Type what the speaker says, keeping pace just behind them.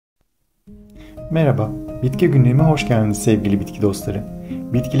Merhaba, Bitki Günlüğü'me hoş geldiniz sevgili bitki dostları.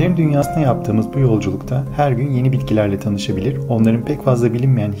 Bitkilerin dünyasına yaptığımız bu yolculukta her gün yeni bitkilerle tanışabilir, onların pek fazla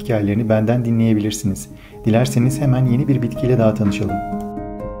bilinmeyen hikayelerini benden dinleyebilirsiniz. Dilerseniz hemen yeni bir bitkiyle daha tanışalım.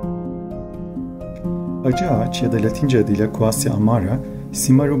 Acıağaç ya da Latince adıyla Quassia amara,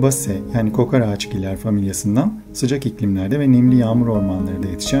 Cimarubaceae yani kokar ağaçgiller familyasından sıcak iklimlerde ve nemli yağmur ormanlarında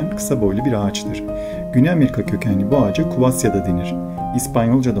yetişen kısa boylu bir ağaçtır. Güney Amerika kökenli bu ağaca Quassia da denir.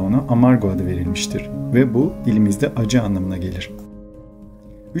 İspanyolca'da ona amargo adı verilmiştir ve bu dilimizde acı anlamına gelir.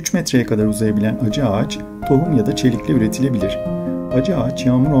 3 metreye kadar uzayabilen acı ağaç, tohum ya da çelikle üretilebilir. Acı ağaç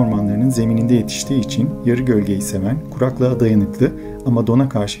yağmur ormanlarının zemininde yetiştiği için yarı gölgeyi seven, kuraklığa dayanıklı ama dona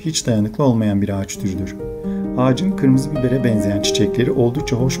karşı hiç dayanıklı olmayan bir ağaç türüdür. Ağacın kırmızı bibere benzeyen çiçekleri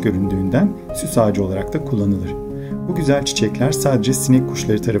oldukça hoş göründüğünden süs ağacı olarak da kullanılır. Bu güzel çiçekler sadece sinek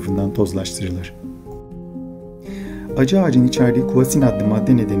kuşları tarafından tozlaştırılır. Acı ağacın içerdiği kuvasin adlı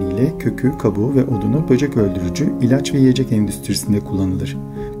madde nedeniyle kökü, kabuğu ve odunu böcek öldürücü, ilaç ve yiyecek endüstrisinde kullanılır.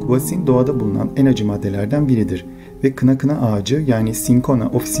 Kuvasin doğada bulunan en acı maddelerden biridir ve kına ağacı yani Cinchona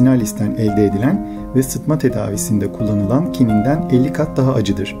officinalis'ten elde edilen ve sıtma tedavisinde kullanılan kininden 50 kat daha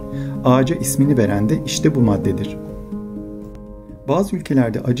acıdır. Ağaca ismini veren de işte bu maddedir. Bazı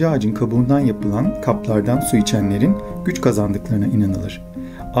ülkelerde acı ağacın kabuğundan yapılan kaplardan su içenlerin güç kazandıklarına inanılır.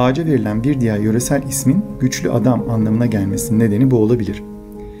 Ağaca verilen bir diğer yöresel ismin güçlü adam anlamına gelmesinin nedeni bu olabilir.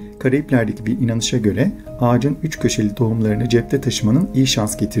 Karayipler'deki bir inanışa göre ağacın 3 köşeli tohumlarını cepte taşımanın iyi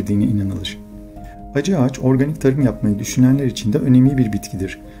şans getirdiğine inanılır. Acı ağaç organik tarım yapmayı düşünenler için de önemli bir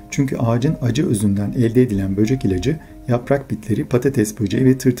bitkidir. Çünkü ağacın acı özünden elde edilen böcek ilacı yaprak bitleri, patates böceği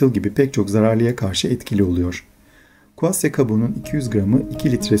ve tırtıl gibi pek çok zararlıya karşı etkili oluyor. Quassia kabuğunun 200 gramı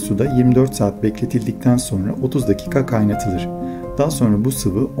 2 litre suda 24 saat bekletildikten sonra 30 dakika kaynatılır. Daha sonra bu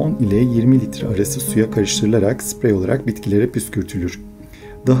sıvı 10 ile 20 litre arası suya karıştırılarak sprey olarak bitkilere püskürtülür.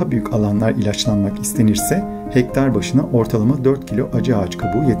 Daha büyük alanlar ilaçlanmak istenirse hektar başına ortalama 4 kilo acı ağaç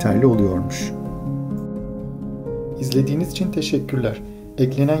kabuğu yeterli oluyormuş. İzlediğiniz için teşekkürler.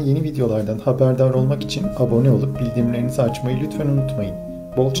 Eklenen yeni videolardan haberdar olmak için abone olup bildirimlerinizi açmayı lütfen unutmayın.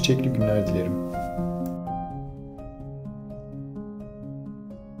 Bol çiçekli günler dilerim.